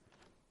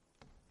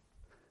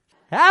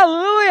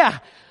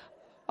Hallelujah.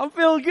 I'm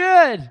feeling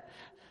good.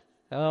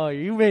 Oh,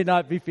 you may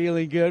not be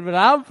feeling good, but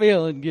I'm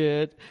feeling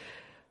good.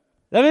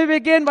 Let me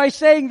begin by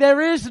saying there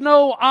is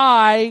no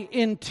I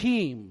in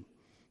team.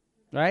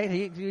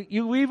 Right?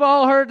 We've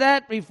all heard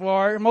that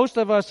before. Most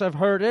of us have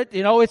heard it.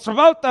 You know, it's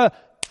about the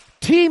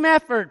team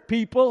effort,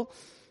 people.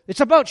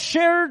 It's about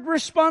shared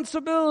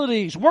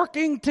responsibilities,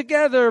 working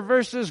together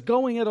versus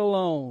going it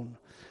alone.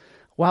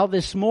 Well,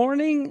 this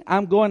morning,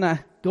 I'm going to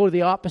go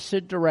the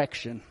opposite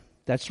direction.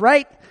 That's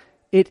right.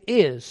 It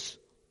is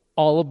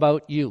all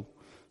about you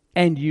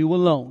and you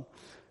alone.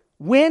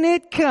 When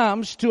it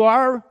comes to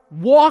our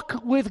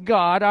walk with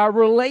God, our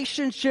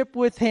relationship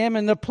with Him,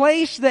 and the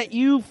place that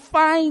you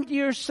find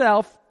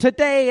yourself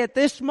today at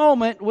this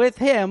moment with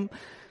Him,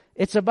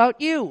 it's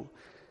about you.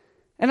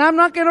 And I'm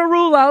not going to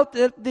rule out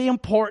the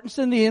importance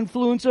and the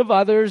influence of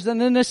others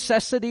and the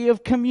necessity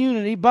of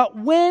community, but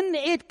when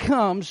it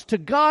comes to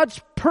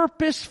God's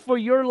purpose for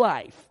your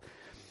life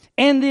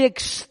and the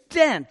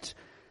extent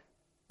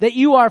that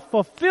you are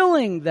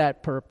fulfilling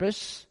that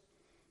purpose,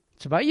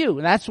 it's about you.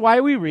 And that's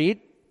why we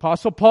read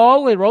Apostle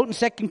Paul, he wrote in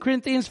 2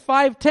 Corinthians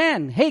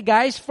 5:10, hey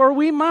guys, for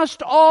we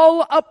must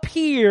all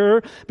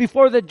appear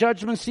before the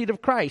judgment seat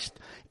of Christ.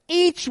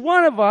 Each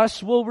one of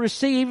us will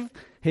receive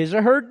his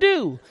or her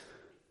due.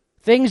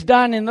 Things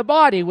done in the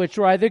body which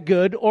are either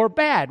good or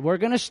bad. We're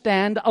going to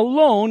stand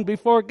alone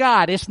before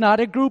God. It's not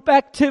a group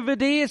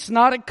activity. It's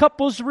not a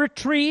couples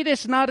retreat.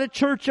 It's not a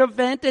church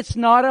event. It's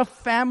not a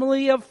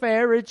family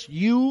affair. It's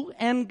you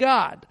and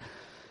God.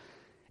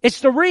 It's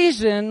the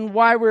reason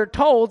why we're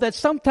told that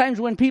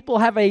sometimes when people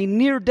have a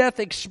near-death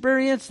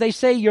experience, they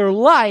say your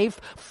life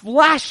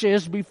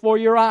flashes before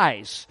your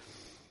eyes.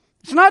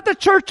 It's not the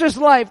church's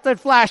life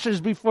that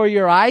flashes before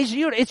your eyes.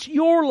 It's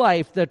your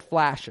life that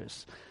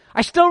flashes.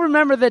 I still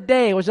remember the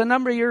day. It was a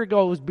number of years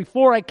ago. It was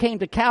before I came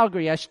to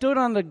Calgary. I stood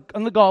on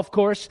the golf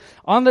course,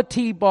 on the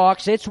tee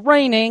box. It's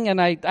raining, and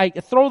I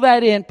throw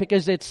that in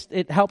because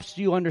it helps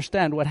you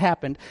understand what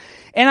happened.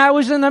 And I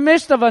was in the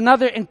midst of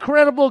another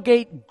incredible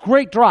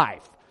great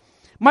drive.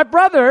 My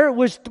brother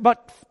was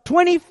about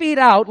 20 feet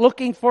out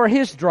looking for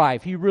his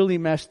drive. He really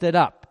messed it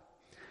up.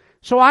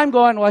 So I'm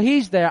going, well,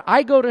 he's there.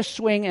 I go to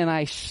swing and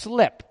I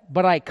slip,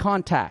 but I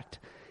contact.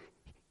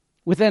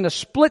 Within a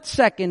split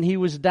second, he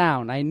was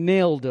down. I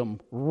nailed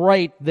him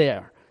right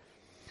there.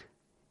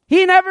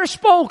 He never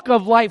spoke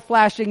of light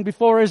flashing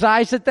before his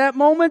eyes at that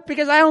moment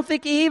because I don't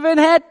think he even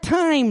had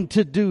time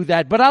to do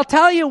that. But I'll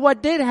tell you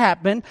what did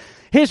happen.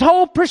 His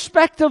whole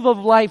perspective of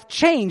life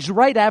changed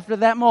right after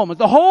that moment.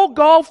 The whole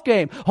golf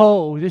game.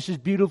 Oh, this is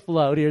beautiful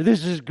out here.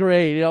 This is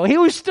great. You know, he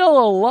was still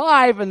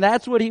alive, and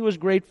that's what he was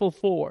grateful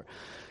for.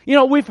 You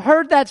know, we've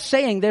heard that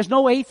saying, there's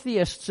no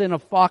atheists in a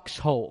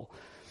foxhole.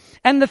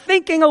 And the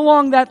thinking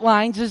along that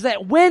lines is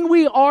that when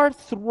we are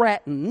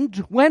threatened,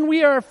 when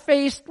we are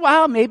faced,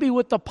 well, maybe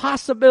with the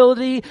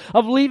possibility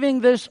of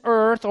leaving this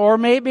earth or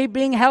maybe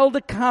being held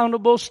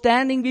accountable,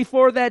 standing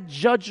before that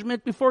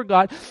judgment before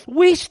God,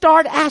 we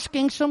start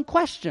asking some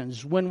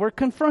questions when we're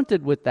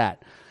confronted with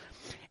that.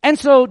 And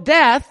so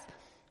death,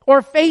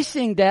 or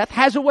facing death,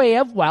 has a way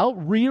of, well,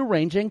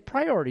 rearranging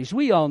priorities.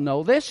 We all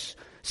know this.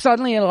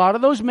 Suddenly, a lot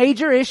of those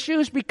major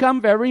issues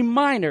become very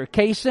minor.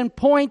 Case in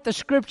point, the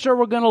scripture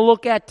we're going to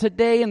look at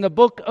today in the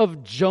book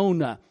of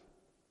Jonah.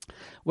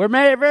 We're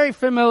very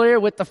familiar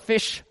with the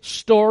fish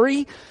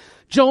story.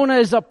 Jonah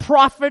is a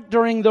prophet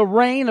during the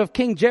reign of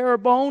King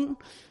Jeroboam.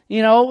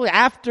 You know,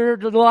 after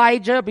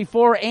Elijah,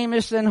 before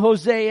Amos and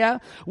Hosea.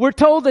 We're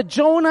told that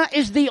Jonah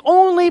is the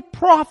only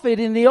prophet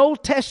in the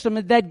Old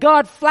Testament that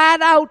God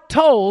flat out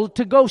told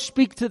to go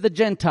speak to the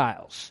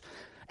Gentiles.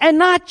 And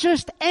not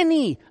just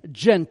any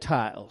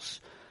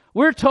Gentiles.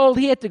 We're told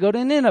he had to go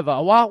to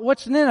Nineveh. Well,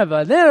 what's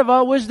Nineveh?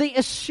 Nineveh was the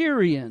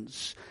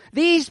Assyrians.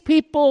 These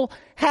people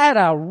had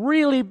a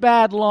really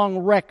bad long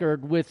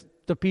record with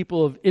the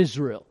people of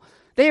Israel.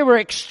 They were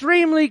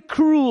extremely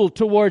cruel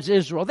towards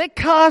Israel. They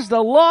caused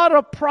a lot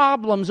of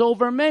problems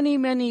over many,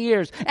 many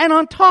years. And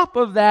on top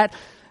of that,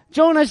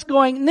 Jonah's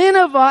going,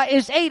 Nineveh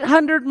is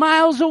 800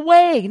 miles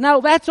away. Now,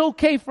 that's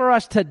okay for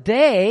us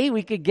today.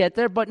 We could get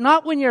there, but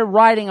not when you're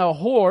riding a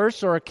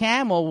horse or a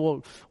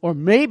camel or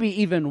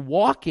maybe even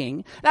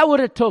walking. That would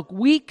have took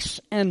weeks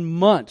and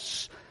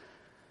months.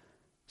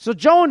 So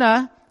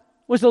Jonah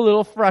was a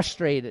little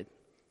frustrated.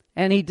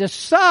 And he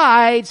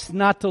decides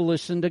not to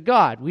listen to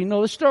God. We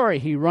know the story.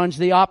 He runs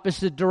the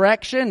opposite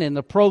direction. In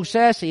the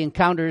process, he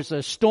encounters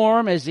a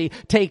storm as he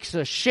takes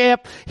a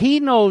ship. He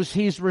knows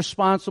he's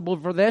responsible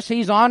for this.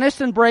 He's honest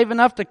and brave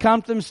enough to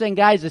come to them saying,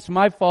 guys, it's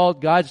my fault.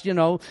 God's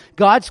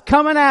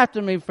coming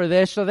after me for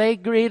this. So they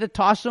agree to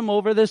toss him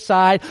over the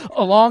side.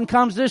 Along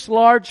comes this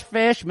large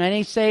fish.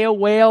 Many say a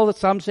whale.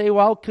 Some say,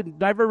 well,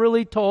 never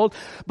really told.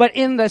 But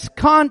in this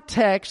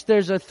context,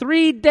 there's a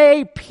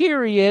 3-day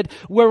period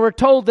where we're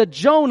told that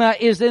Jonah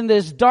is in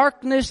this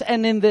darkness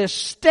and in this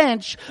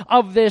stench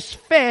of this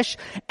fish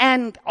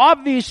and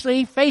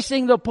obviously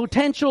facing the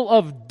potential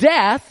of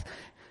death.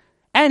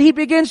 And he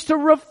begins to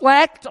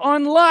reflect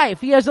on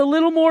life. He has a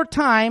little more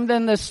time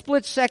than the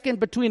split second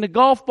between a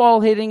golf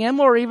ball hitting him,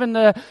 or even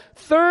the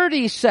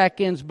 30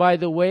 seconds, by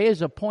the way,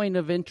 is a point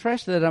of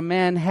interest that a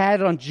man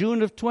had on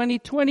June of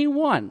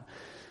 2021.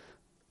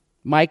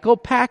 Michael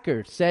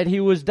Packard said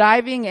he was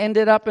diving,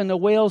 ended up in the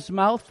whale's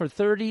mouth for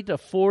 30 to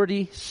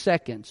 40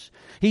 seconds.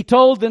 He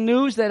told the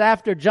news that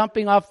after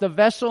jumping off the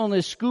vessel in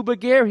his scuba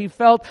gear, he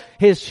felt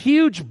his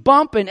huge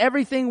bump and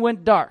everything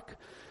went dark.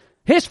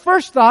 His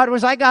first thought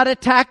was, I got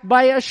attacked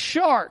by a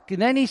shark. And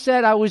then he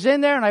said, I was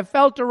in there and I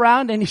felt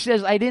around, and he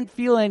says, I didn't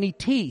feel any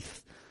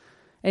teeth.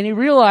 And he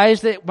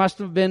realized that it must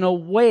have been a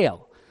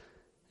whale.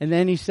 And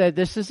then he said,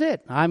 this is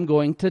it. I'm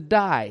going to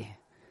die.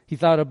 He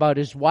thought about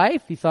his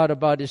wife. He thought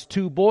about his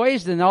 2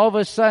 boys. Then all of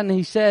a sudden,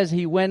 he says,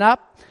 he went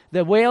up.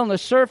 The whale on the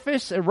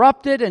surface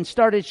erupted and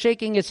started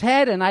shaking its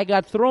head, and I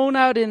got thrown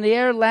out in the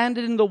air,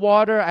 landed in the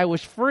water. I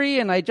was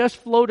free, and I just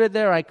floated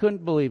there. I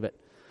couldn't believe it.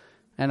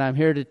 And I'm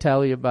here to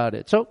tell you about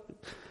it. So,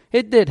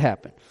 it did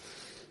happen.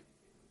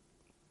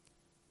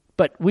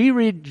 But we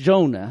read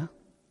Jonah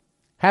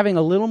having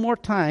a little more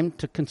time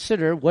to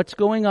consider what's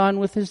going on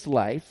with his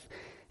life,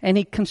 and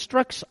he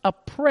constructs a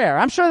prayer.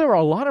 I'm sure there were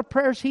a lot of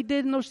prayers he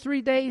did in those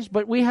 3 days,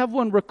 but we have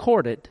one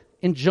recorded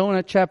in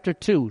Jonah chapter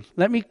 2.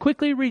 Let me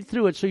quickly read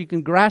through it so you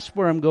can grasp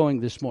where I'm going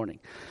this morning.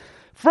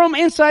 From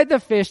inside the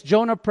fish,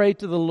 Jonah prayed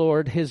to the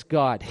Lord his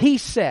God. He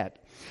said,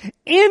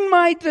 in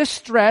my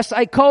distress,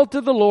 I called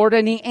to the Lord,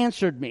 and he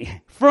answered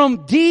me.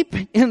 From deep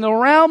in the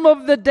realm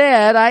of the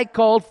dead, I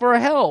called for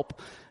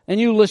help, and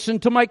you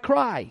listened to my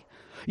cry.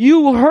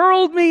 You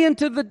hurled me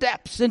into the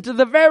depths, into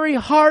the very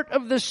heart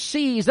of the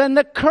seas, and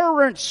the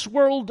current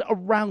swirled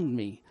around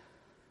me.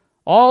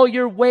 All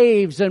your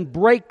waves and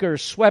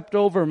breakers swept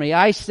over me.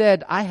 I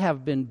said, I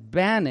have been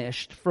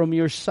banished from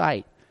your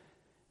sight.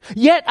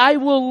 Yet I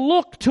will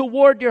look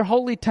toward your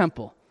holy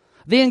temple.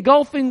 The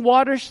engulfing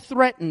waters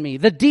threatened me.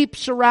 The deep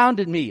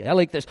surrounded me. I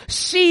like this.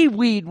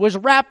 Seaweed was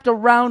wrapped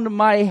around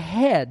my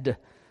head.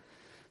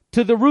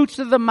 To the roots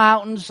of the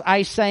mountains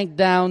I sank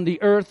down.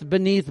 The earth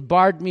beneath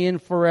barred me in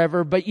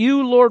forever. But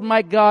you, Lord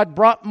my God,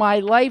 brought my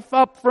life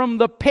up from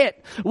the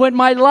pit. When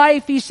my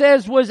life, he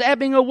says, was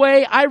ebbing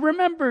away, I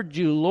remembered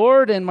you,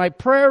 Lord, and my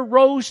prayer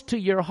rose to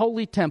your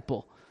holy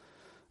temple.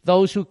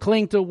 Those who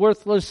cling to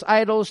worthless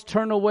idols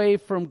turn away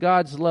from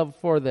God's love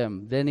for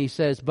them. Then he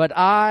says, but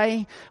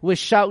I, with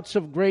shouts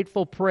of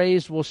grateful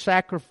praise, will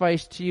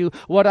sacrifice to you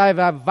what I've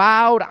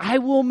vowed. I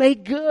will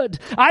make good.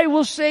 I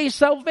will say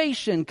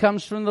salvation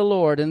comes from the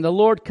Lord. And the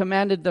Lord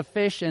commanded the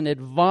fish, and it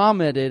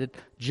vomited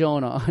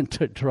Jonah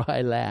onto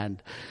dry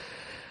land.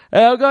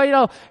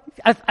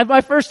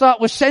 My first thought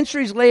was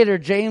centuries later,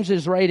 James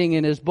is writing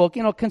in his book,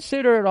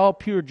 consider it all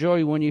pure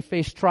joy when you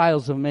face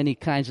trials of many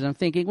kinds. And I'm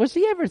thinking, was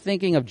he ever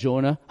thinking of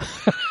Jonah?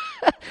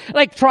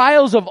 Like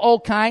trials of all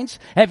kinds?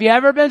 Have you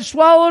ever been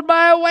swallowed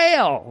by a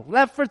whale?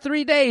 Left for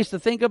 3 days to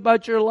think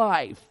about your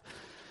life.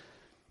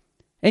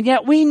 And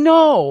yet we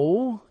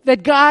know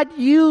that God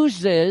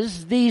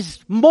uses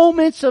these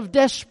moments of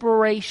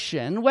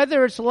desperation,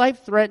 whether it's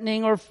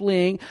life-threatening or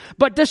fleeing,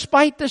 but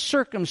despite the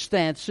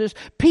circumstances,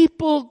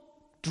 people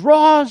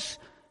draws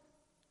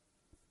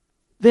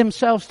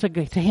themselves to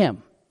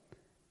Him.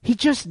 He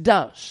just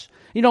does.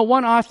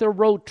 One author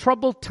wrote,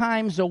 troubled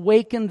times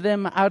awaken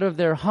them out of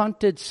their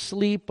haunted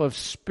sleep of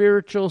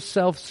spiritual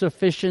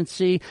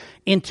self-sufficiency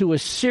into a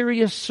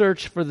serious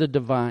search for the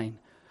divine.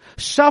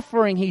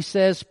 Suffering, he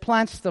says,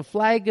 plants the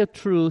flag of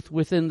truth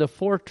within the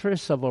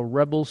fortress of a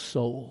rebel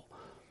soul.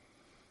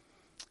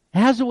 It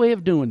has a way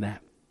of doing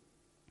that.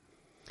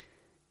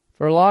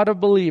 For a lot of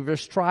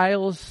believers,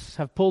 trials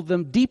have pulled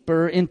them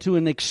deeper into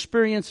an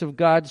experience of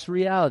God's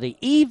reality,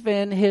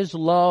 even His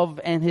love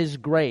and His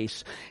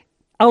grace.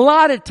 A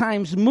lot of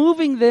times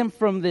moving them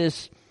from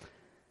this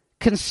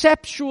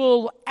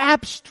conceptual,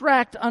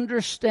 abstract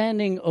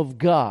understanding of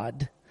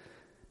God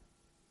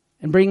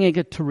and bringing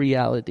it to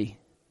reality.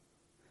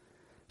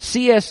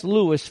 C.S.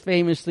 Lewis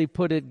famously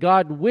put it,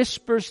 God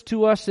whispers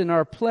to us in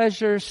our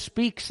pleasure,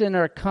 speaks in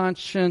our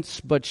conscience,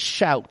 but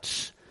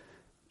shouts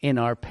in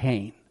our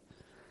pain.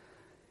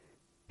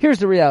 Here's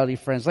the reality,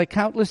 friends. Like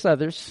countless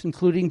others,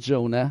 including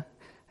Jonah,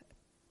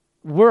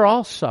 we're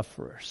all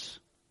sufferers.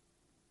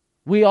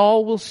 We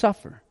all will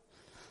suffer.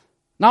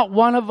 Not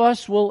one of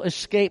us will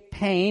escape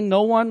pain.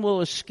 No one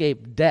will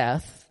escape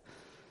death.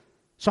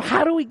 So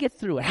how do we get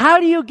through it? How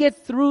do you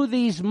get through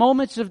these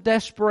moments of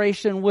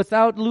desperation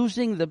without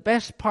losing the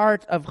best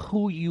part of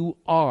who you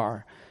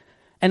are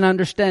and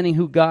understanding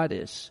who God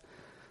is?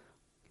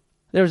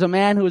 There was a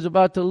man who was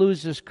about to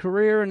lose his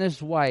career and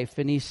his wife,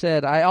 and he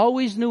said, I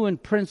always knew in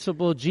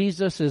principle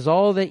Jesus is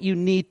all that you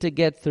need to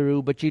get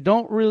through, but you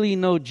don't really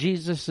know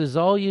Jesus is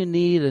all you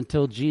need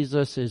until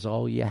Jesus is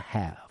all you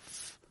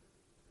have.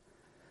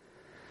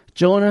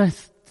 Jonah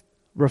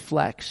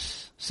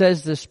reflects,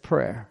 says this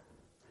prayer.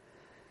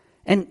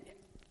 And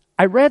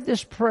I read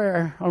this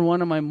prayer on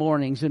one of my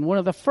mornings, and one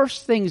of the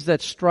first things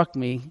that struck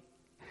me,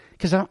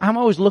 because I'm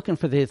always looking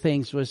for the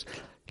things, was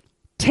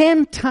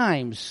 10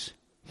 times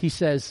he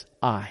says,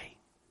 I.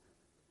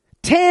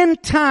 10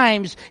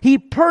 times he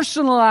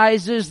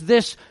personalizes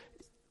this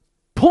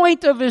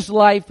point of his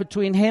life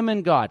between him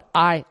and God.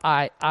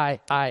 I.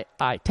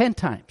 10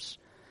 times.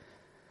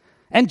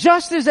 And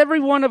just as every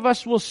one of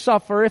us will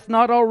suffer, if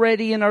not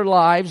already in our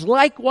lives,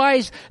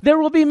 likewise, there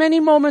will be many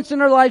moments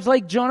in our lives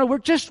like Jonah. We're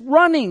just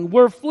running.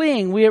 We're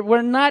fleeing.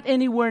 We're not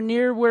anywhere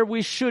near where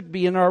we should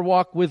be in our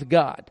walk with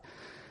God.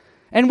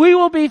 And we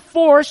will be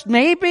forced,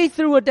 maybe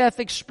through a death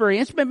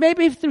experience, but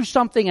maybe through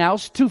something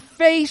else, to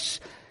face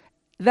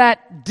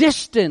that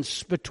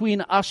distance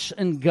between us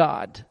and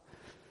God.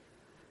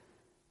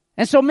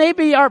 And so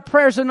maybe our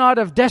prayers are not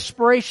of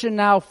desperation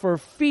now for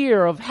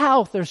fear of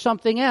health or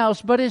something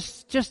else, but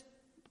it's just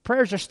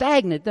prayers are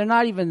stagnant. They're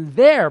not even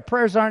there.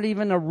 Prayers aren't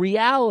even a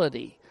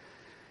reality.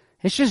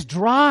 It's just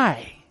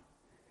dry.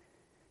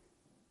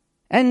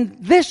 And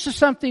this is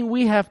something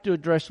we have to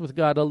address with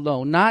God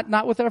alone,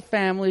 not with our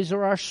families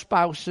or our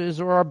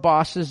spouses or our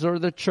bosses or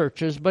the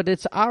churches, but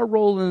it's our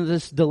role in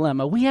this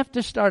dilemma. We have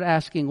to start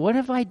asking, what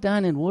have I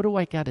done and what do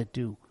I got to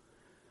do?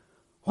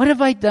 What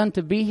have I done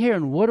to be here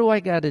and what do I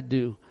got to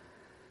do?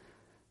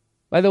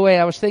 By the way,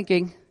 I was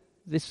thinking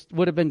this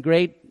would have been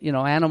great. You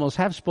know, animals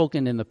have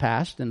spoken in the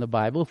past in the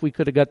Bible. If we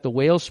could have got the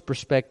whale's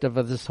perspective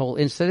of this whole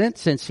incident,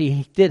 since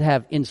he did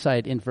have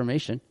inside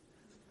information.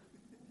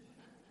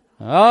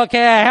 Okay,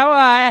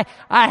 I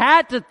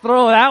had to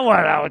throw that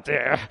one out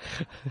there.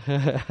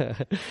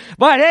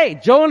 But hey,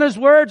 Jonah's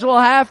words will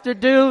have to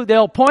do.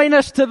 They'll point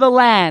us to the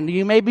land.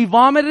 You may be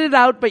vomited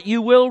out, but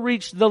you will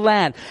reach the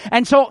land.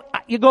 And so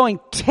you're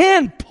going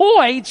 10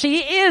 points.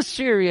 He is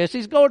serious.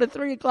 He's going to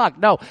 3:00.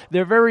 No,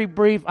 they're very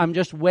brief. I'm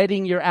just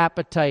whetting your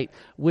appetite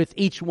with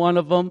each one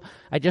of them.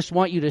 I just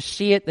want you to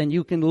see it, then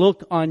you can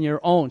look on your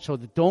own. So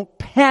don't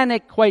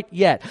panic quite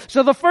yet.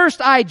 So the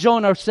first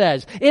Jonah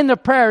says in the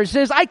prayer,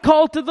 says, I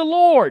call to the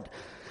Lord.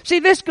 See,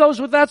 this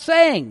goes without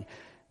saying.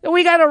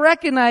 We got to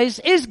recognize,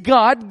 is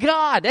God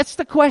God? That's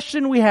the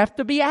question we have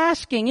to be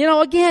asking. You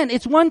know, again,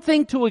 it's one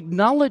thing to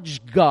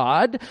acknowledge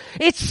God.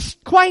 It's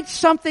quite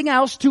something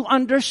else to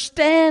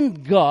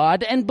understand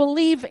God and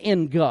believe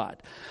in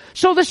God.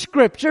 So the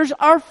scriptures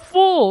are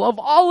full of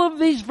all of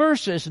these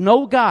verses.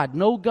 Know God,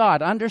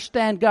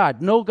 understand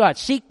God, know God,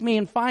 seek me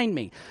and find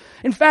me.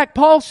 In fact,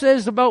 Paul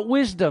says about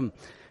wisdom,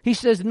 he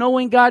says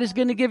knowing God is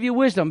going to give you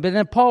wisdom. But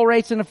then Paul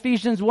writes in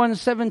Ephesians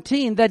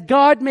 1:17 that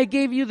God may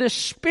give you the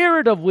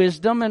spirit of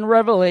wisdom and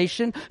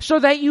revelation so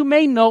that you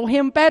may know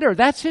Him better.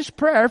 That's his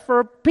prayer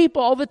for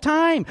people all the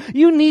time.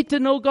 You need to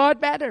know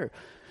God better.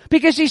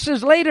 Because he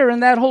says later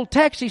in that whole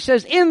text, he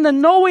says, in the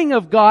knowing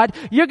of God,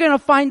 you're going to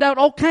find out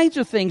all kinds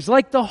of things,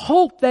 like the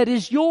hope that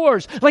is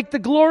yours, like the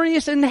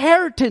glorious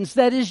inheritance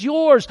that is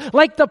yours,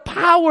 like the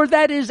power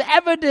that is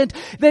evident,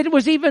 that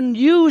was even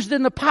used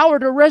in the power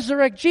to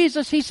resurrect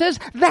Jesus. He says,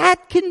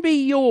 that can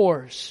be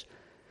yours.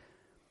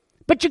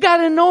 But you got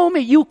to know me.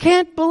 You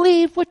can't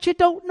believe what you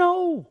don't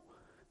know.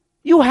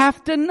 You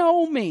have to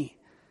know me.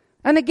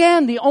 And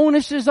again, the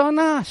onus is on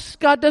us.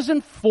 God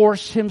doesn't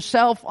force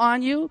Himself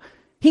on you.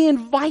 He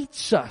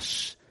invites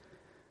us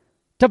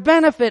to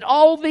benefit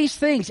all these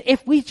things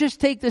if we just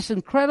take this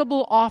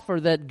incredible offer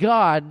that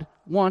God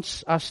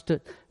wants us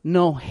to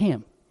know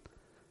Him.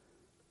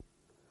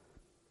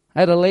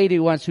 I had a lady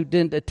once who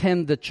didn't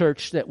attend the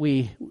church that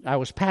I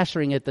was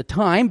pastoring at the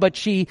time, but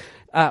she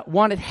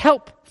wanted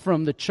help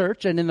from the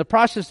church, and in the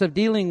process of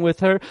dealing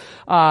with her,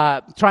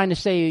 trying to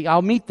say,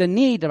 I'll meet the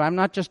need, I'm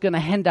not just going to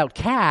hand out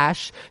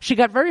cash, she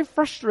got very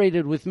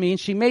frustrated with me, and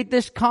she made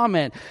this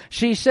comment.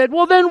 She said,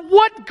 well then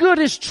what good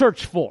is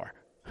church for?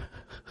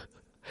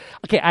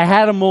 Okay, I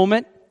had a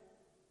moment.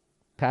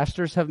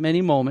 Pastors have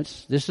many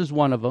moments. This is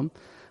one of them.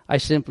 I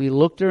simply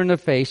looked her in the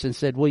face and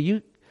said, well,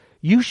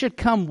 you should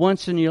come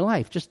once in your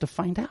life just to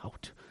find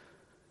out.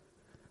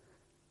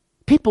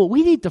 People,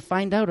 we need to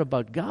find out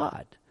about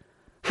God.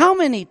 How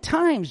many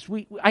times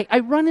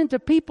I run into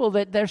people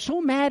that they're so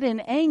mad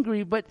and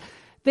angry, but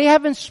they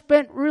haven't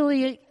spent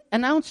really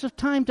an ounce of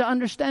time to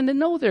understand and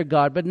know their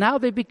God. But now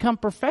they become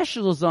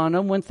professionals on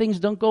them when things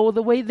don't go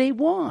the way they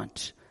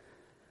want.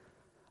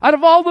 Out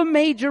of all the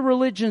major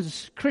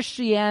religions,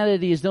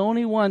 Christianity is the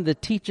only one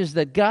that teaches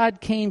that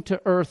God came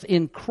to earth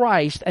in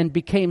Christ and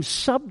became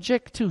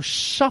subject to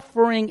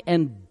suffering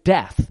and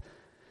death.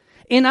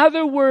 In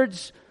other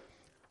words,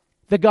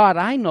 the God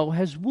I know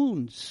has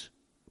wounds.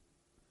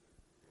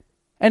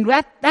 And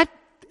that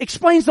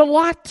explains a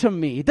lot to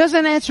me. It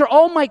doesn't answer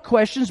all my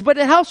questions, but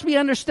it helps me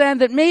understand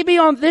that maybe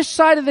on this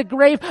side of the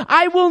grave,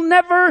 I will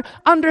never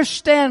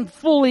understand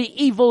fully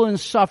evil and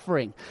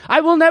suffering. I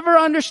will never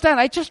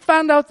understand. I just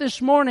found out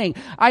this morning,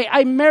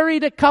 I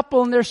married a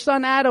couple and their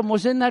son Adam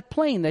was in that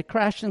plane that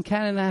crashed in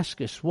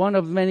Kananaskis, one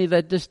of many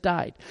that just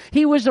died.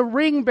 He was a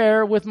ring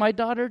bearer with my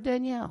daughter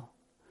Danielle.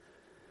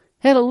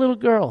 Had a little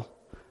girl.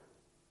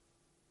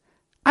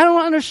 I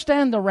don't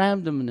understand the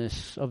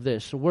randomness of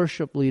this, a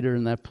worship leader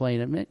in that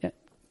plane.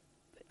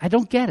 I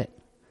don't get it.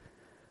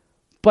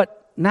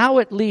 But now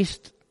at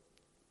least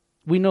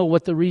we know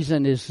what the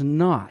reason is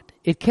not.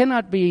 It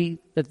cannot be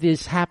that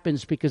this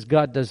happens because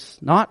God does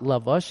not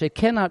love us. It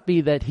cannot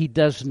be that He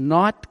does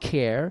not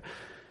care.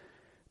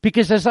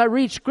 Because as I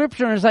read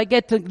Scripture and as I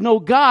get to know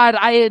God,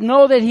 I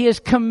know that He is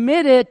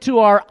committed to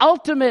our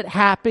ultimate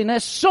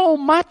happiness, so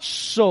much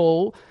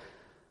so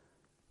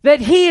that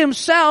He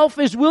Himself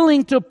is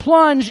willing to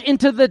plunge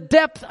into the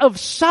depth of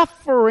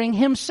suffering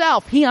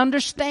Himself. He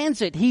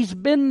understands it. He's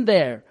been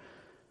there.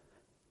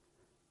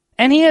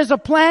 And He has a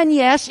plan,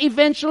 yes,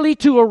 eventually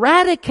to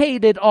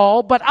eradicate it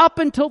all, but up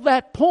until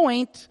that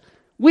point,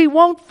 we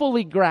won't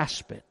fully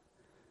grasp it.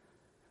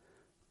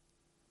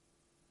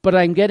 But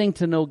I'm getting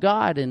to know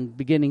God and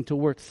beginning to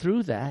work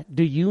through that.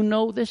 Do you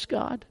know this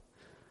God?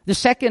 The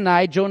second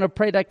night, Jonah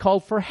prayed, I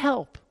called for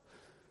help.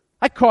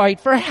 I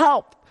cried for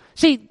help.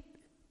 See,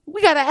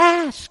 we got to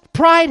ask.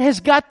 Pride has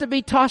got to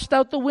be tossed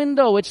out the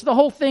window. It's the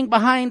whole thing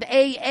behind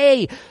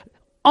AA.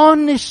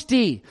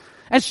 Honesty.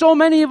 And so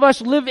many of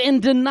us live in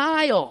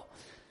denial.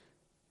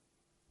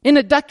 In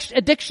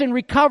addiction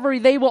recovery,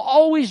 they will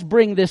always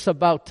bring this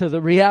about to the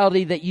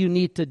reality that you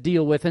need to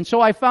deal with. And so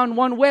I found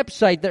one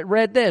website that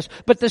read this.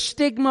 But the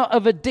stigma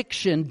of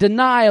addiction,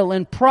 denial,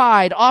 and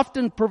pride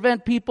often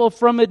prevent people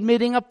from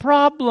admitting a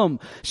problem,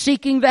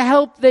 seeking the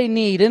help they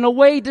need. In a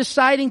way,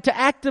 deciding to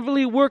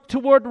actively work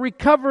toward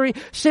recovery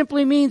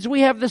simply means we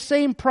have the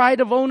same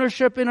pride of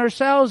ownership in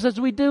ourselves as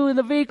we do in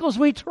the vehicles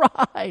we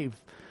drive.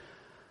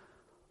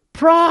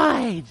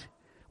 Pride.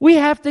 We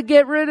have to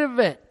get rid of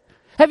it.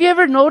 Have you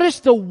ever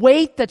noticed the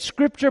weight that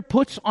Scripture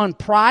puts on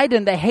pride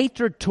and the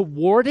hatred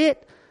toward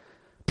it?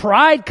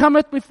 Pride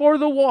cometh before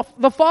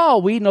the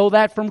fall. We know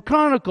that from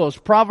Chronicles.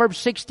 Proverbs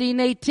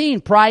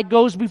 16:18. Pride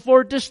goes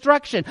before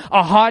destruction.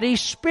 A haughty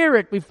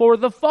spirit before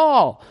the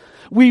fall.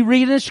 We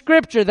read in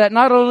Scripture that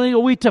not only are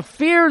we to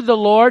fear the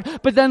Lord,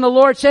 but then the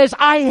Lord says,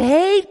 I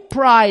hate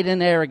pride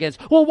and arrogance.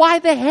 Well, why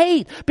the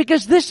hate?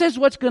 Because this is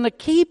what's going to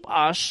keep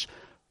us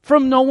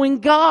from knowing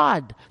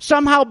God.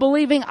 Somehow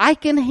believing I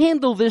can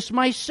handle this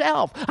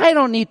myself. I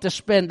don't need to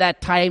spend that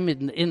time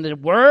in the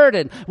Word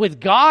and with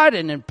God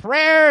and in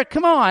prayer.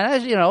 Come on,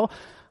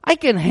 I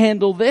can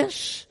handle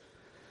this.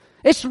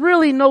 It's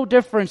really no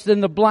difference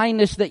than the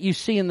blindness that you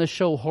see in the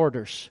show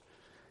Hoarders.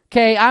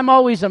 Okay, I'm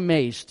always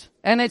amazed.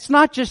 And it's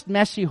not just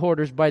messy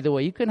hoarders, by the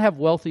way. You can have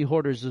wealthy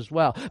hoarders as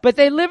well. But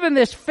they live in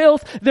this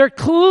filth. They're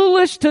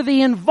clueless to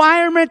the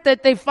environment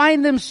that they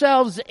find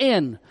themselves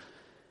in.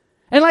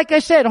 And like I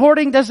said,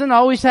 hoarding doesn't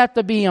always have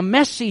to be a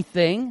messy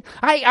thing.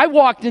 I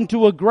walked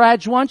into a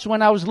garage once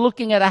when I was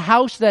looking at a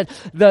house that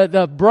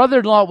the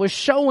brother-in-law was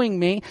showing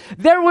me.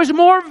 There was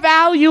more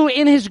value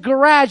in his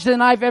garage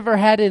than I've ever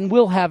had and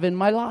will have in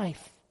my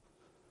life.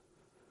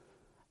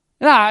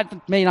 Now, it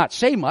may not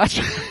say much.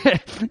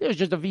 It was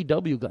just a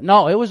VW gun.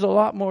 No, it was a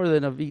lot more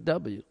than a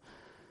VW.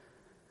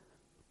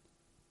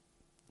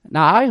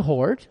 Now, I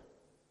hoard.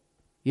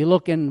 You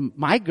look in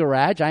my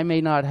garage, I may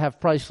not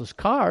have priceless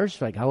cars,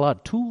 but I got a lot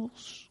of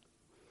tools.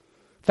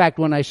 In fact,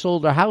 when I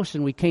sold our house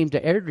and we came to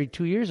Airdrie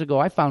 2 years ago,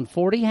 I found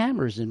 40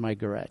 hammers in my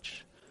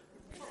garage.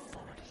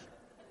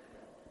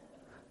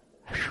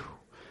 40.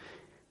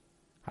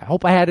 I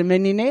hope I had as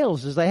many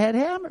nails as I had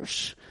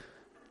hammers.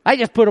 I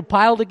just put a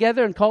pile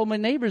together and called my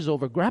neighbors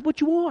over. Grab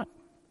what you want.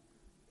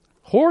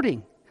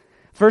 Hoarding.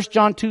 1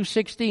 John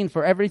 2:16,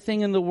 for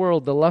everything in the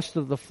world, the lust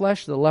of the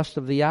flesh, the lust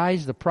of the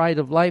eyes, the pride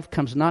of life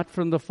comes not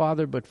from the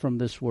Father, but from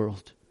this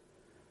world.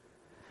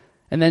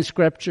 And then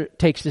Scripture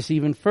takes this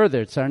even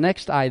further. It's our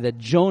next I that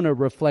Jonah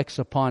reflects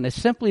upon. It's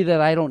simply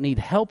that I don't need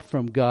help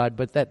from God,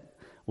 but that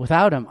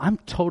without Him, I'm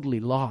totally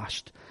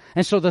lost.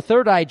 And so the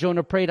third I,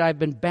 Jonah prayed, I've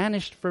been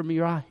banished from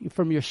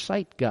your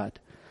sight, God.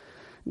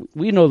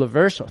 We know the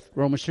verse,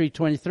 Romans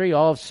 3:23,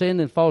 all have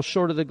sinned and fall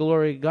short of the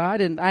glory of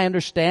God. And I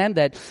understand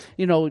that,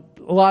 a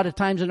lot of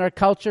times in our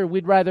culture,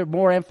 we'd rather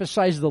more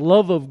emphasize the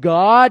love of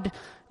God,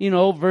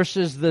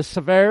 versus the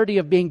severity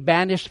of being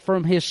banished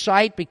from His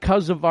sight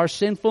because of our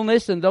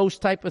sinfulness and those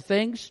type of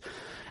things.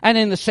 And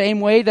in the same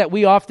way that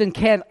we often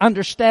can't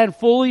understand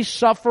fully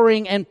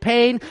suffering and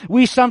pain,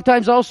 we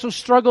sometimes also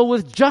struggle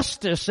with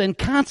justice and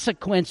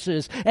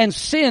consequences and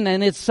sin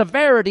and its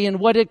severity and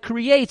what it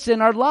creates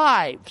in our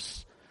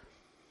lives.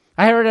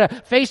 I heard a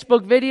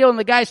Facebook video and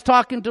the guy's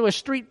talking to a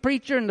street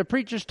preacher and the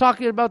preacher's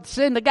talking about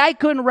sin. The guy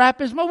couldn't wrap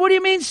his mind. What do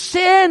you mean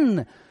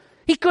sin?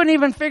 He couldn't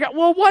even figure out,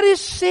 what is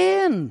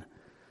sin?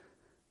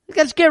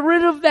 Let's get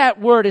rid of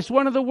that word. It's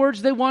one of the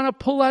words they want to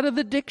pull out of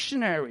the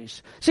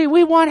dictionaries. See,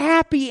 we want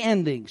happy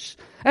endings.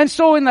 And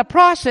so in the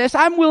process,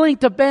 I'm willing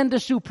to bend a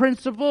few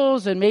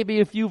principles and maybe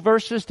a few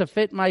verses to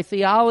fit my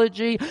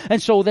theology. And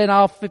so then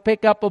I'll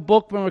pick up a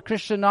book from a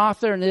Christian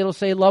author and it'll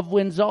say love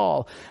wins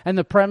all. And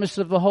the premise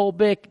of the whole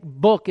big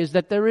book is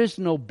that there is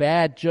no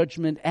bad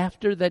judgment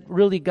after, that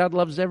really God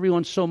loves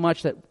everyone so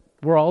much that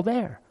we're all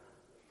there.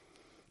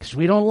 Because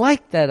we don't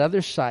like that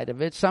other side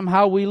of it.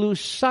 Somehow we lose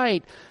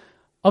sight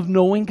of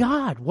knowing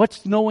God.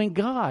 What's knowing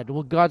God?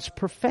 Well, God's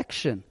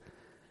perfection.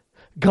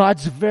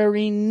 God's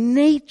very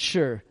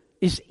nature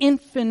is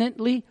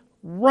infinitely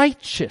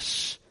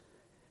righteous.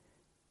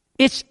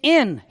 It's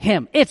in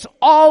Him. It's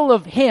all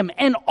of Him.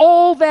 And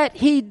all that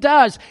He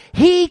does,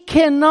 He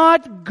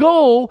cannot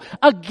go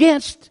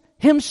against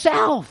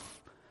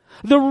Himself.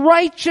 The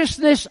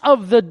righteousness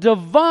of the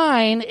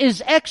divine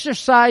is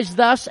exercised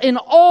thus in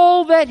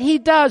all that he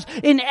does,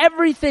 in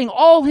everything,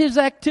 all his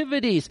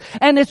activities.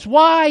 And it's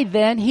why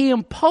then he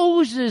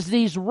imposes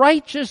these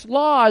righteous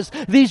laws,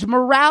 these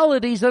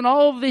moralities and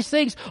all of these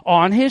things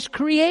on his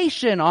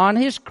creation, on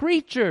his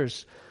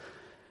creatures.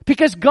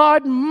 Because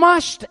God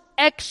must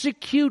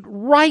execute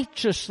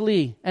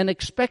righteously and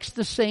expects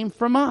the same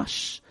from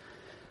us.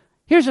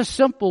 Here's a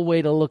simple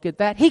way to look at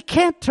that. He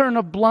can't turn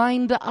a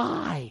blind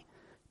eye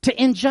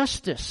to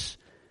injustice.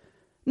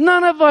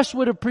 None of us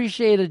would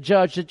appreciate a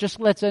judge that just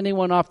lets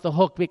anyone off the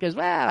hook because,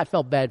 I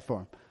felt bad for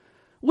him.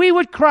 We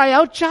would cry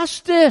out,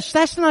 justice.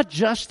 That's not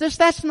justice.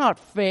 That's not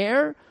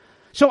fair.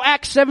 So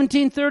Acts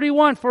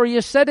 17:31, for he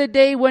has set a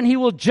day when he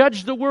will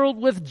judge the world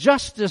with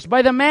justice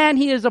by the man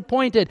he has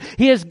appointed.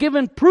 He has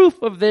given proof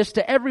of this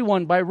to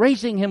everyone by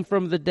raising him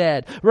from the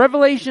dead.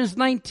 Revelations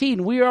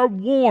 19, we are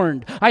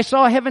warned. I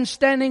saw heaven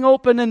standing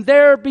open, and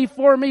there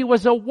before me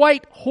was a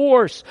white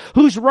horse,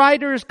 whose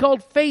rider is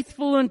called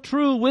Faithful and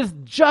True.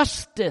 With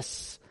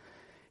justice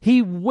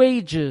he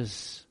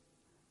wages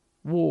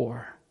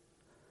war.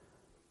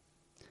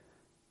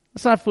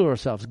 Let's not fool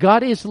ourselves.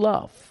 God is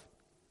love.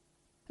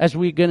 As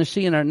we're going to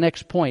see in our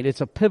next point, it's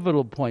a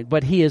pivotal point,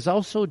 but he is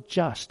also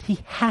just. He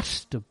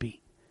has to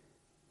be.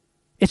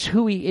 It's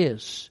who he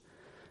is.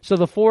 So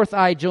the fourth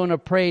eye Jonah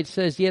prayed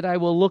says, yet I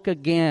will look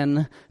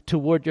again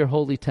toward your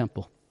holy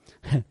temple.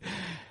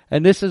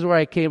 And this is where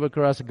I came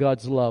across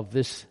God's love,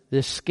 this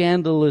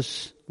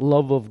scandalous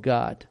love of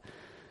God.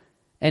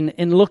 And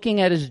in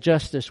looking at his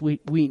justice,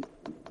 we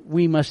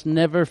must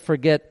never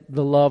forget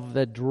the love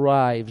that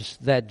drives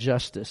that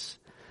justice.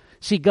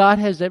 See, God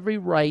has every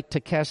right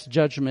to cast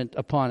judgment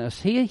upon us.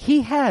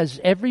 He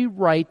has every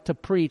right to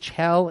preach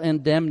hell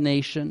and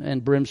damnation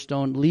and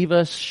brimstone, leave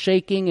us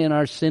shaking in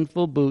our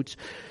sinful boots.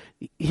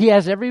 He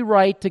has every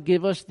right to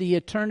give us the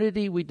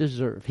eternity we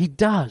deserve. He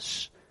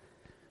does.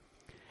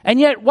 And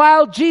yet,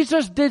 while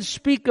Jesus did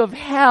speak of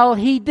hell,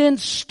 he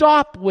didn't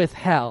stop with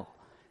hell.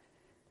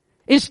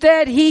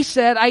 Instead, he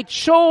said, I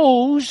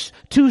chose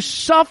to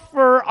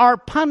suffer our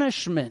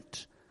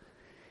punishment.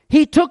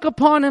 He took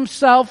upon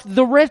himself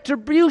the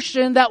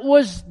retribution that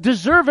was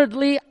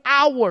deservedly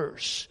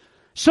ours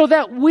so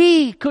that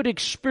we could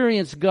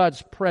experience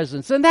God's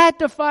presence. And that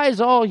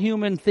defies all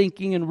human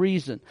thinking and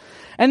reason.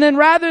 And then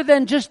rather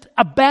than just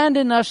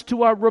abandon us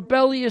to our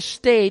rebellious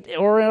state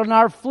or in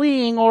our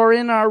fleeing or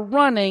in our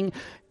running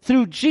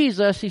through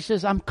Jesus, he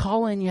says, I'm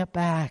calling you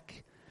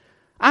back.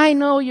 I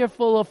know you're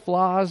full of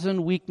flaws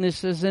and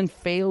weaknesses and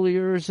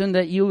failures and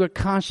that you are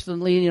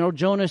constantly,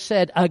 Jonah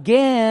said,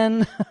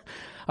 again,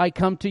 I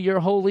come to your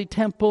holy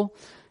temple.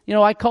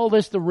 I call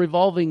this the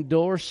revolving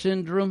door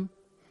syndrome.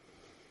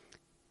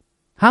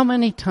 How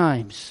many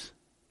times?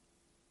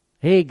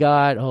 Hey,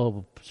 God.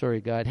 Oh,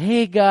 sorry, God.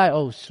 Hey, God.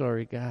 Oh,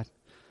 sorry, God.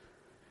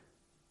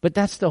 But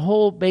that's the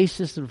whole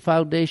basis and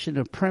foundation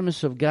and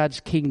premise of God's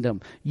kingdom.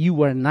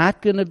 You are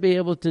not going to be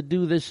able to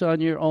do this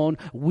on your own.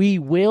 We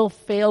will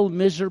fail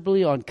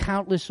miserably on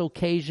countless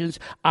occasions.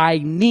 I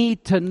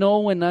need to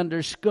know and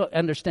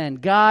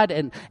understand God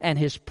and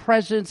his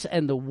presence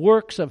and the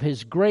works of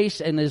his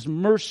grace and his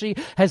mercy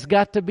has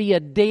got to be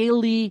a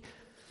daily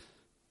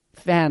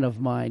fan of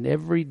mine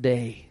every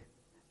day.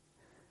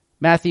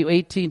 Matthew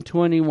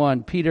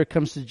 18:21, Peter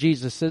comes to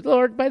Jesus and says,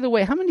 Lord, by the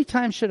way, how many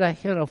times should I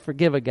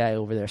forgive a guy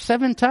over there?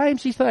 7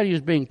 times? He thought he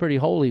was being pretty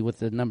holy with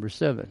the number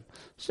 7.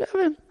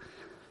 7?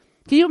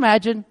 Can you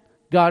imagine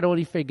God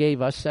only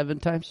forgave us 7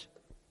 times?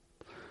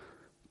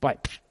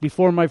 But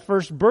before my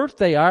first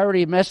birthday, I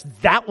already messed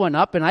that one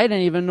up and I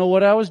didn't even know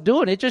what I was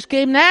doing. It just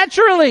came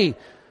naturally.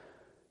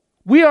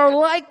 We are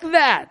like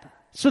that.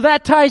 So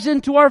that ties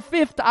into our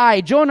fifth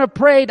eye. Jonah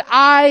prayed,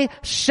 I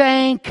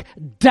sank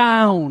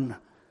down.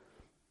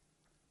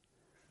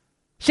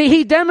 See,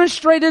 he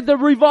demonstrated the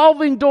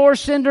revolving door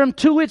syndrome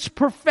to its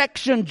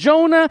perfection.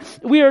 Jonah,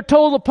 we are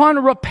told, upon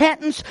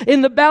repentance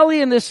in the belly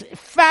in this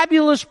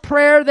fabulous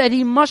prayer that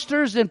he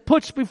musters and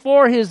puts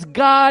before his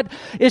God,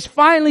 is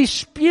finally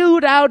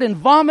spewed out and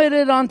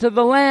vomited onto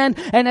the land.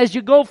 And as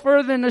you go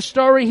further in the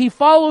story, he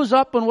follows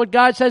up on what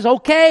God says,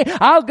 okay,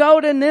 I'll go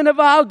to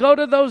Nineveh, I'll go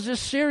to those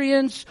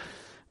Assyrians,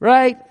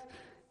 right?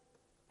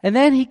 And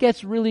then he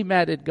gets really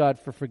mad at God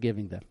for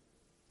forgiving them.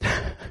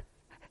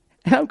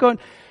 And I'm going,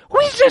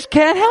 we just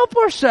can't help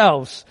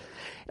ourselves.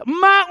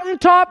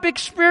 Mountaintop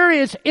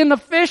experience in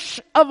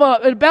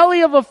the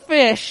belly of a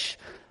fish.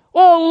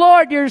 Oh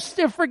Lord, you're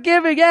still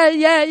forgiving.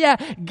 Yeah.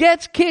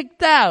 Gets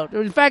kicked out.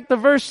 In fact, the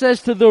verse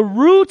says, to the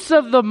roots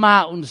of the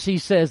mountains, he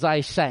says,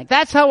 I sank.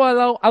 That's how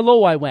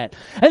low I went.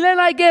 And then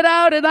I get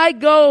out and I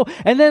go,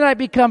 and then I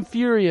become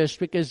furious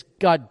because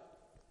God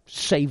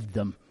saved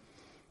them.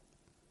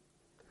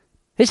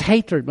 His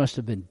hatred must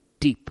have been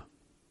deep.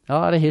 A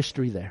lot of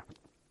history there.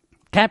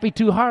 Can't be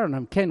too hard on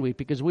them, can we?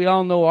 Because we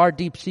all know our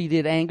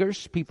deep-seated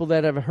angers, people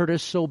that have hurt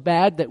us so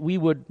bad that we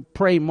would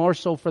pray more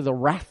so for the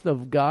wrath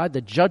of God,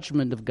 the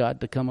judgment of God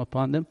to come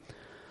upon them.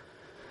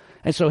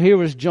 And so here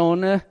was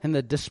Jonah in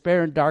the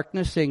despair and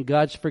darkness saying,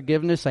 God's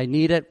forgiveness, I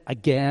need it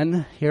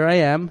again. Here I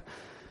am.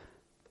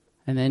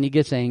 And then he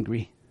gets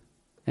angry.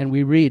 And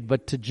we read,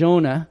 but to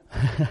Jonah,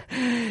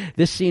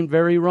 this seemed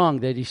very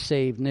wrong that he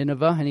saved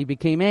Nineveh, and he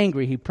became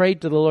angry. He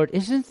prayed to the Lord,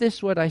 isn't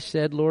this what I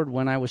said, Lord,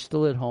 when I was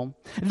still at home?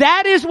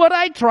 That is what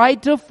I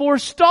tried to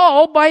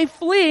forestall by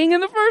fleeing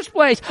in the first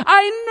place.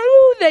 I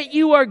knew that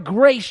you are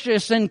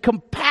gracious and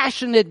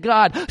compassionate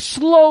God,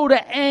 slow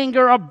to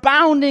anger,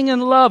 abounding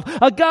in love,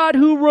 a God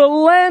who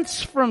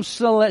relents from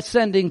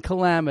sending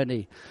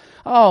calamity.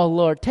 Oh,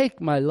 Lord, take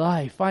my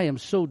life. I am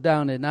so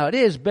down and out.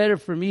 It is better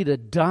for me to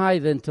die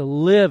than to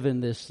live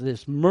in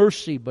this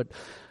mercy. But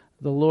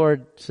the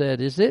Lord said,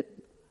 is it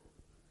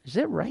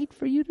right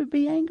for you to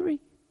be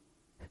angry?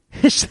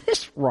 Is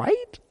this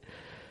right?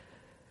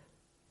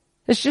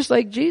 It's just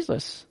like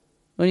Jesus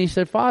when he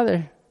said,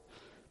 Father,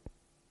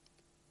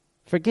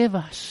 forgive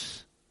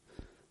us.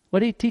 What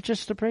did he teach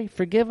us to pray?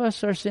 Forgive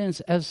us our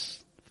sins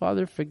as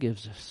Father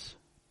forgives us.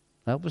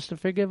 Help us to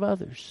forgive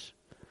others.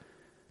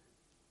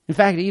 In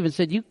fact, he even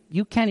said,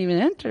 you can't even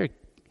enter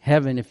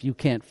heaven if you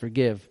can't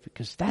forgive,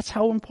 because that's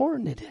how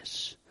important it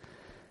is.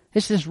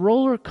 It's this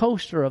roller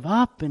coaster of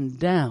up and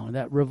down,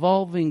 that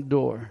revolving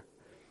door.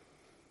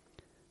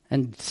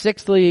 And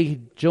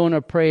sixthly,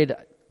 Jonah prayed,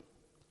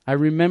 I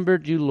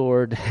remembered you,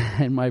 Lord,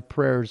 and my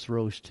prayers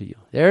rose to you.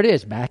 There it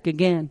is, back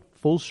again,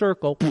 full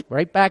circle,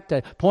 right back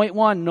to point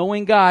one,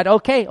 knowing God.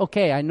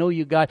 Okay, I know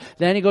you, God.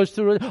 Then he goes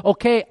through,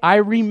 okay, I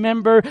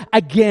remember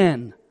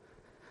again.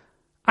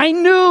 I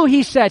knew,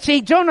 he said.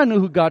 See, Jonah knew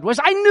who God was.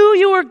 I knew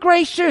you were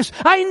gracious.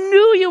 I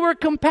knew you were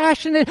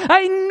compassionate.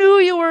 I knew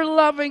you were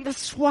loving.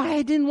 That's why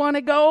I didn't want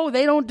to go.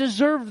 They don't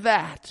deserve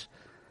that.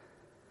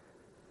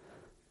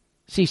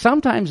 See,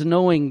 sometimes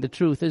knowing the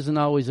truth isn't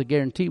always a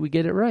guarantee we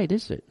get it right,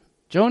 is it?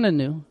 Jonah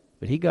knew,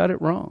 but he got it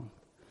wrong.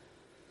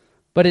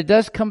 But it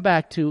does come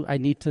back to, I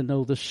need to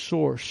know the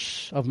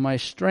source of my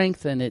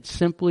strength, and it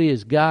simply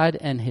is God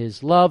and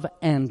His love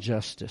and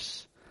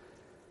justice.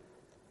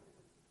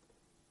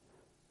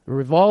 The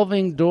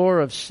revolving door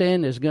of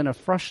sin is going to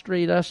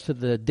frustrate us to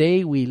the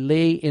day we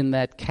lay in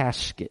that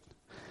casket.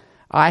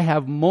 I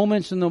have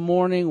moments in the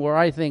morning where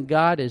I think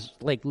God is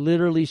like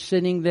literally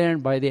sitting there,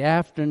 and by the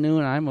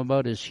afternoon I'm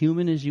about as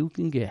human as you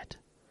can get.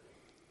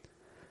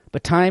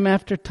 But time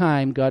after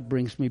time, God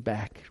brings me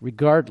back,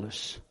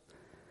 regardless.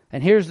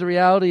 And here's the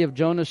reality of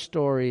Jonah's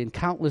story and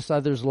countless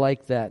others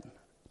like that.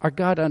 Our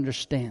God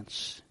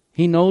understands.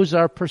 He knows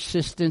our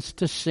persistence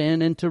to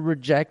sin and to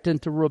reject and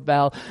to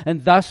rebel.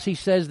 And thus, he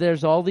says,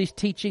 there's all these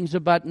teachings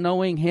about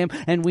knowing Him,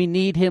 and we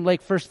need Him.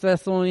 Like 1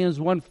 Thessalonians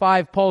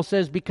 1:5, Paul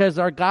says, because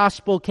our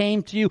gospel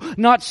came to you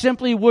not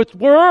simply with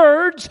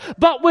words,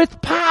 but with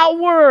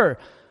power.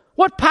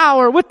 What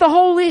power? With the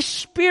Holy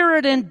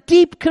Spirit and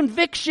deep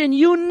conviction.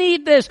 You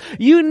need this.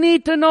 You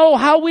need to know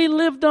how we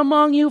lived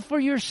among you for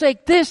your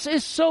sake. This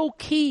is so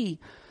key.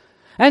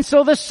 And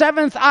so the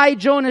seventh I,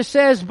 Jonah,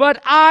 says,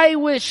 but I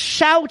with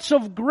shouts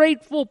of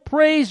grateful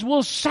praise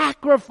will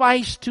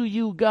sacrifice to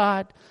you,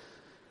 God.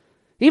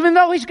 Even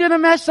though he's going to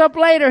mess up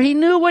later, he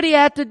knew what he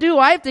had to do.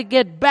 I have to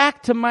get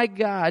back to my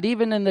God,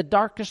 even in the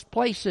darkest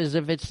places.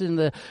 If it's in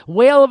the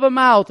whale of a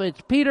mouth,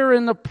 it's Peter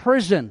in the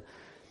prison.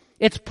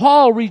 It's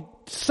Paul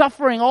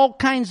suffering all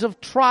kinds of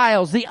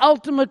trials. The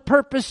ultimate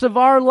purpose of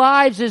our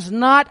lives is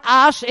not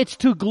us, it's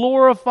to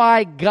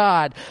glorify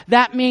God.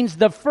 That means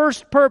the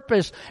first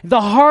purpose,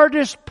 the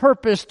hardest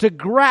purpose to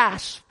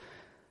grasp,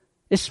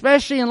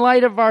 especially in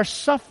light of our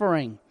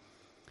suffering,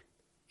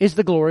 is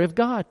the glory of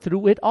God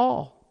through it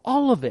all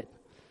of it.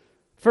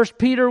 1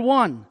 Peter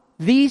 1,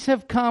 these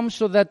have come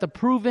so that the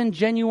proven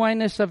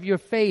genuineness of your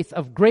faith,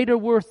 of greater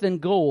worth than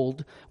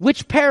gold,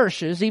 which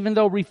perishes even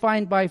though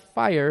refined by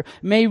fire,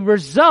 may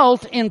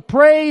result in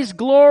praise,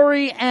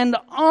 glory, and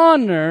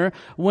honor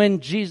when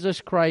Jesus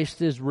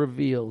Christ is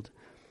revealed.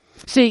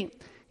 See,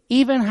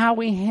 even how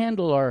we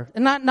handle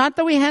not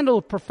that we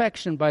handle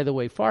perfection, by the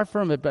way, far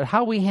from it, but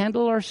how we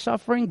handle our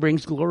suffering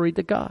brings glory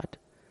to God.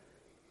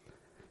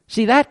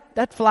 See,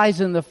 that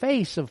flies in the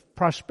face of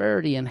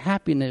prosperity and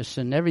happiness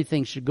and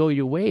everything should go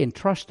your way and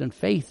trust and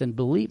faith and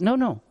belief.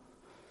 No.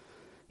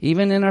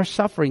 Even in our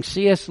suffering,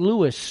 C.S.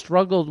 Lewis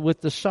struggled with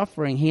the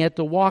suffering he had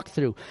to walk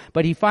through.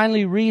 But he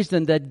finally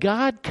reasoned that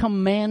God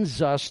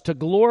commands us to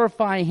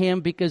glorify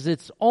Him because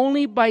it's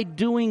only by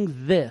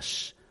doing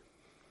this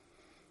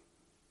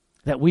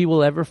that we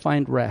will ever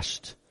find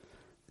rest,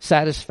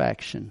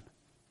 satisfaction,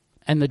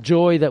 and the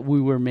joy that we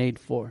were made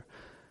for.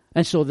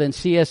 And so then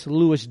C.S.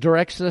 Lewis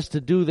directs us to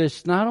do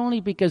this not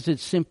only because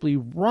it's simply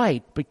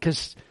right,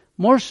 because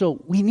more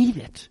so we need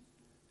it.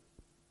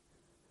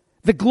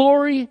 The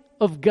glory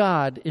of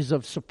God is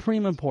of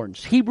supreme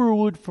importance. Hebrew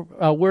word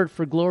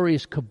for glory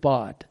is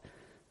kabod.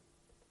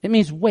 It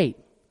means weight.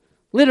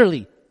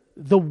 Literally,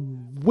 the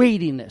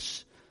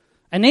weightiness.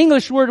 An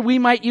English word we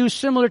might use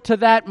similar to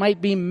that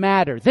might be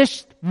matter.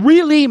 This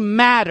really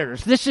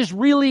matters. This is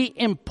really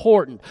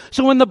important.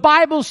 So when the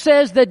Bible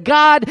says that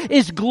God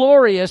is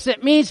glorious,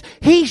 it means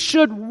He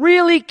should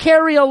really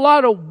carry a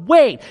lot of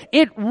weight.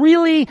 It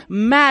really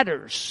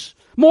matters.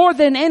 More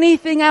than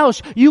anything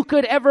else you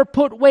could ever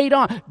put weight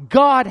on.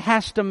 God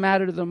has to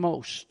matter the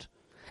most.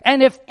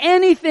 And if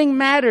anything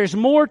matters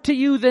more to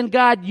you than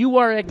God, you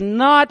are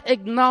not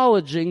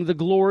acknowledging the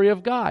glory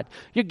of God.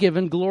 You're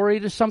giving glory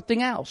to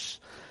something else.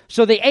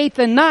 So the 8th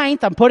and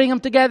 9th, I'm putting them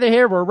together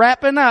here, we're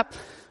wrapping up.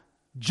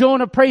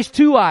 Jonah prays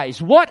 2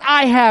 eyes. What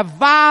I have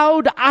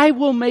vowed, I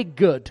will make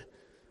good.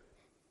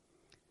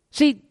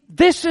 See,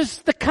 this is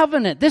the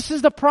covenant. This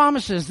is the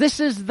promises. This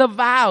is the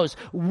vows.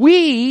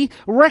 We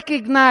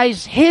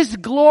recognize His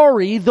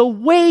glory, the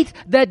weight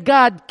that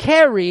God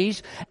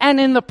carries, and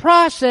in the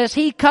process,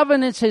 He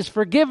covenants His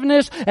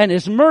forgiveness and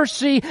His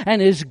mercy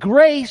and His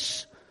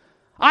grace.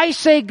 I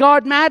say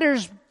God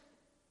matters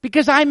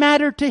because I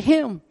matter to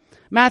Him.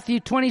 Matthew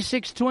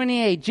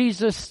 26:28,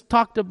 Jesus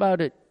talked about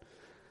it.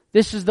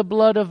 This is the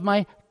blood of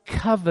my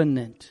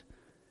covenant.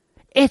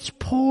 It's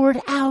poured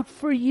out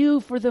for you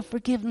for the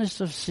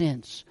forgiveness of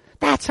sins.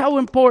 That's how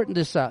important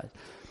this is.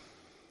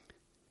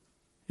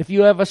 If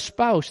you have a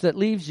spouse that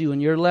leaves you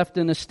and you're left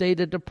in a state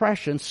of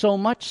depression, so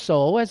much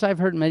so, as I've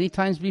heard many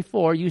times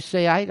before, you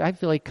say, I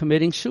feel like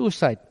committing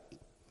suicide,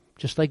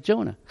 just like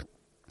Jonah.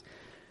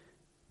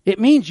 It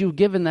means you've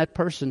given that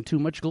person too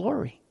much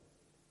glory,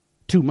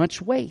 too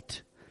much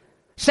weight.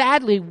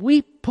 Sadly,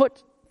 we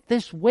put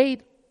this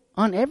weight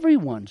on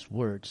everyone's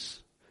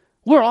words.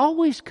 We're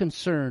always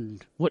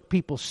concerned what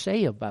people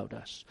say about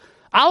us.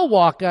 I'll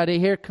walk out of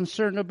here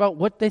concerned about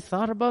what they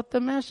thought about the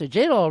message.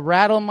 It'll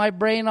rattle my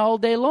brain all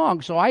day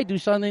long, so I do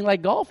something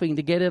like golfing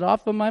to get it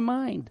off of my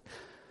mind.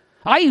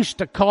 I used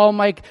to call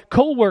my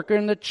coworker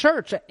in the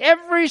church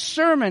every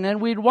sermon,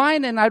 and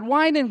I'd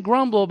whine and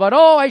grumble about,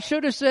 I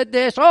should have said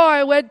this,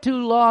 I went too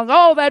long,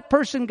 that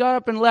person got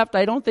up and left,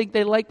 I don't think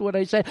they liked what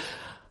I said.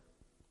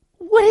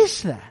 What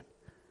is that?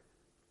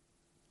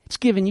 It's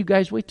giving you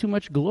guys way too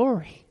much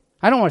glory.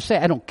 I don't want to say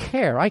I don't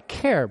care. I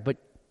care, but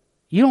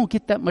you don't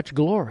get that much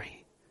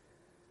glory.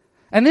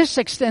 And this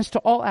extends to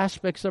all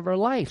aspects of our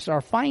lives,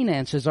 our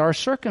finances, our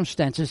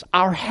circumstances,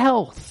 our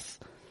health,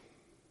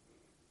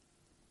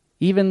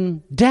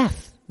 even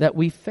death that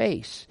we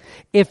face.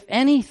 If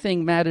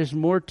anything matters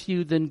more to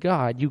you than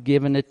God, you've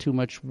given it too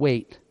much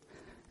weight,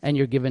 and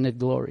you're giving it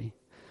glory.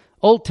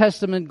 Old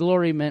Testament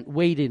glory meant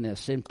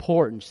weightiness,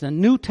 importance. The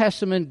New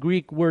Testament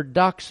Greek word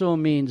doxo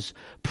means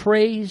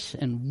praise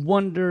and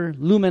wonder,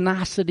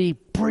 luminosity,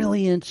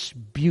 brilliance,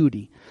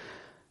 beauty.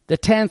 The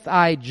 10th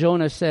eye,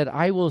 Jonah said,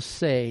 I will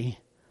say,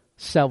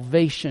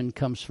 salvation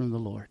comes from the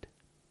Lord.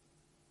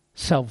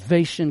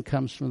 Salvation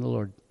comes from the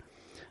Lord.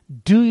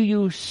 Do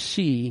you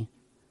see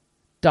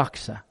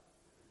doxa?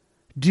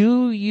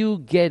 Do you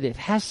get it?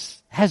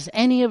 Has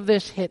any of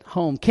this hit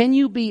home? Can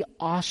you be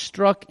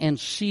awestruck and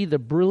see the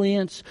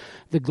brilliance,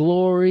 the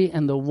glory,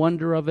 and the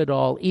wonder of it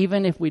all,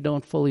 even if we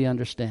don't fully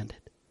understand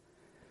it?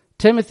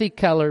 Timothy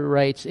Keller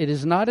writes, it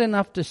is not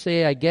enough to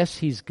say, I guess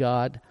He's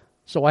God,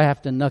 so I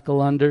have to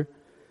knuckle under.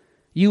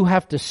 You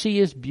have to see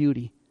His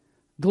beauty.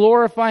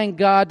 Glorifying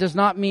God does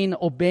not mean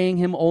obeying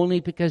Him only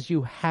because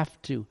you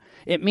have to.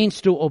 It means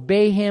to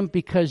obey Him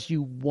because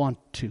you want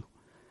to,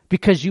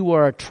 because you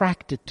are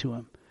attracted to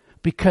Him,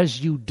 because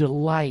you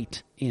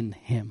delight in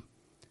Him.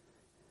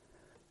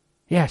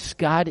 Yes,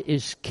 God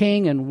is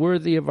King and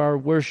worthy of our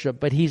worship,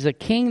 but He's a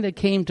King that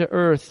came to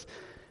earth,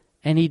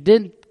 and He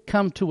didn't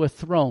come to a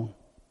throne,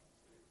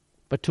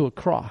 but to a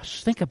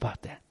cross. Think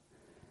about that.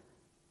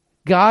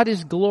 God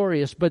is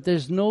glorious, but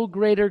there's no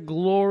greater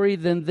glory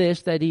than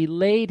this, that He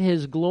laid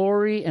His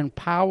glory and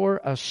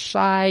power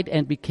aside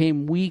and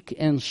became weak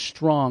and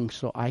strong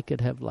so I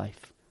could have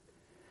life.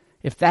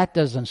 If that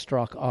doesn't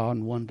strike awe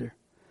and wonder.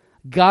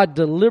 God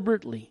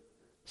deliberately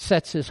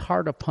sets His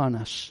heart upon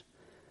us.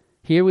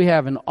 Here we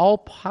have an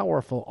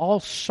all-powerful,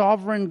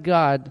 all-sovereign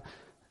God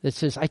that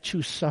says, I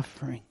choose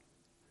suffering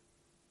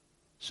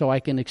so I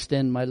can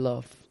extend my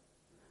love.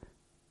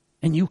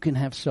 And you can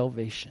have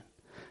salvation.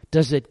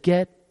 Does it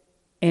get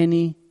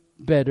any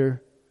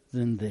better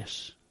than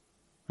this?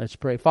 Let's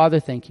pray. Father,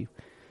 thank You.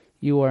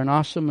 You are an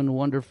awesome and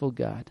wonderful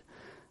God.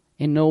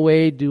 In no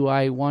way do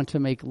I want to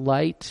make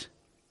light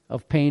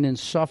of pain and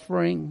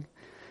suffering,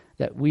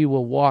 that we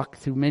will walk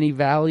through many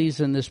valleys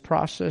in this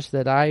process,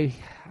 that I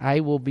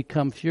will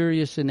become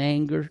furious and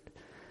angered.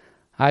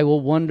 I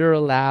will wonder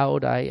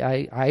aloud.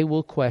 I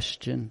will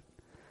question.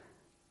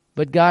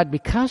 But God,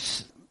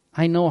 because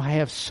I know I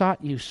have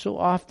sought You so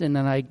often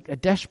and I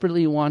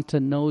desperately want to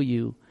know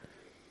You,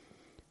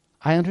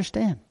 I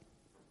understand.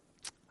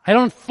 I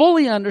don't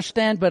fully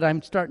understand, but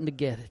I'm starting to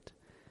get it.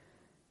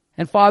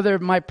 And Father,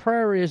 my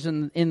prayer is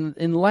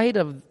in light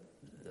of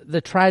the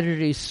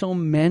tragedies so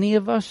many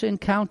of us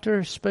encounter,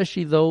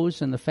 especially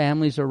those and the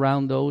families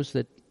around those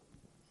that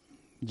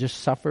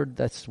just suffered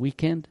this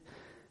weekend,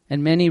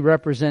 and many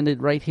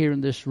represented right here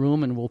in this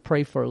room, and we'll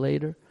pray for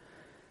later.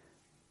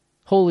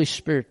 Holy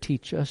Spirit,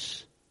 teach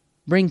us.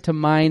 Bring to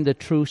mind the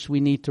truths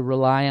we need to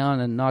rely on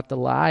and not the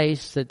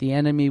lies that the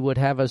enemy would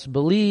have us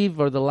believe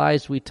or the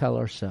lies we tell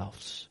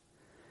ourselves.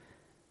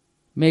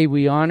 May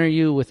we honor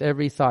You with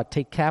every thought.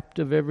 Take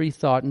captive every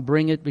thought and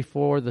bring it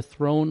before the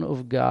throne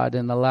of God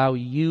and allow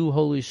You,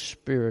 Holy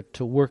Spirit,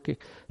 to work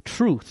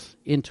truth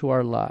into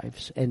our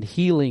lives and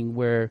healing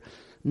where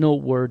no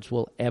words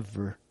will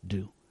ever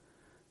do.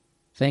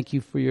 Thank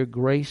you for your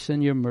grace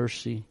and your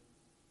mercy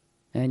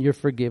and your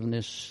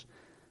forgiveness.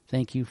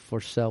 Thank you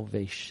for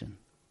salvation.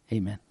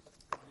 Amen.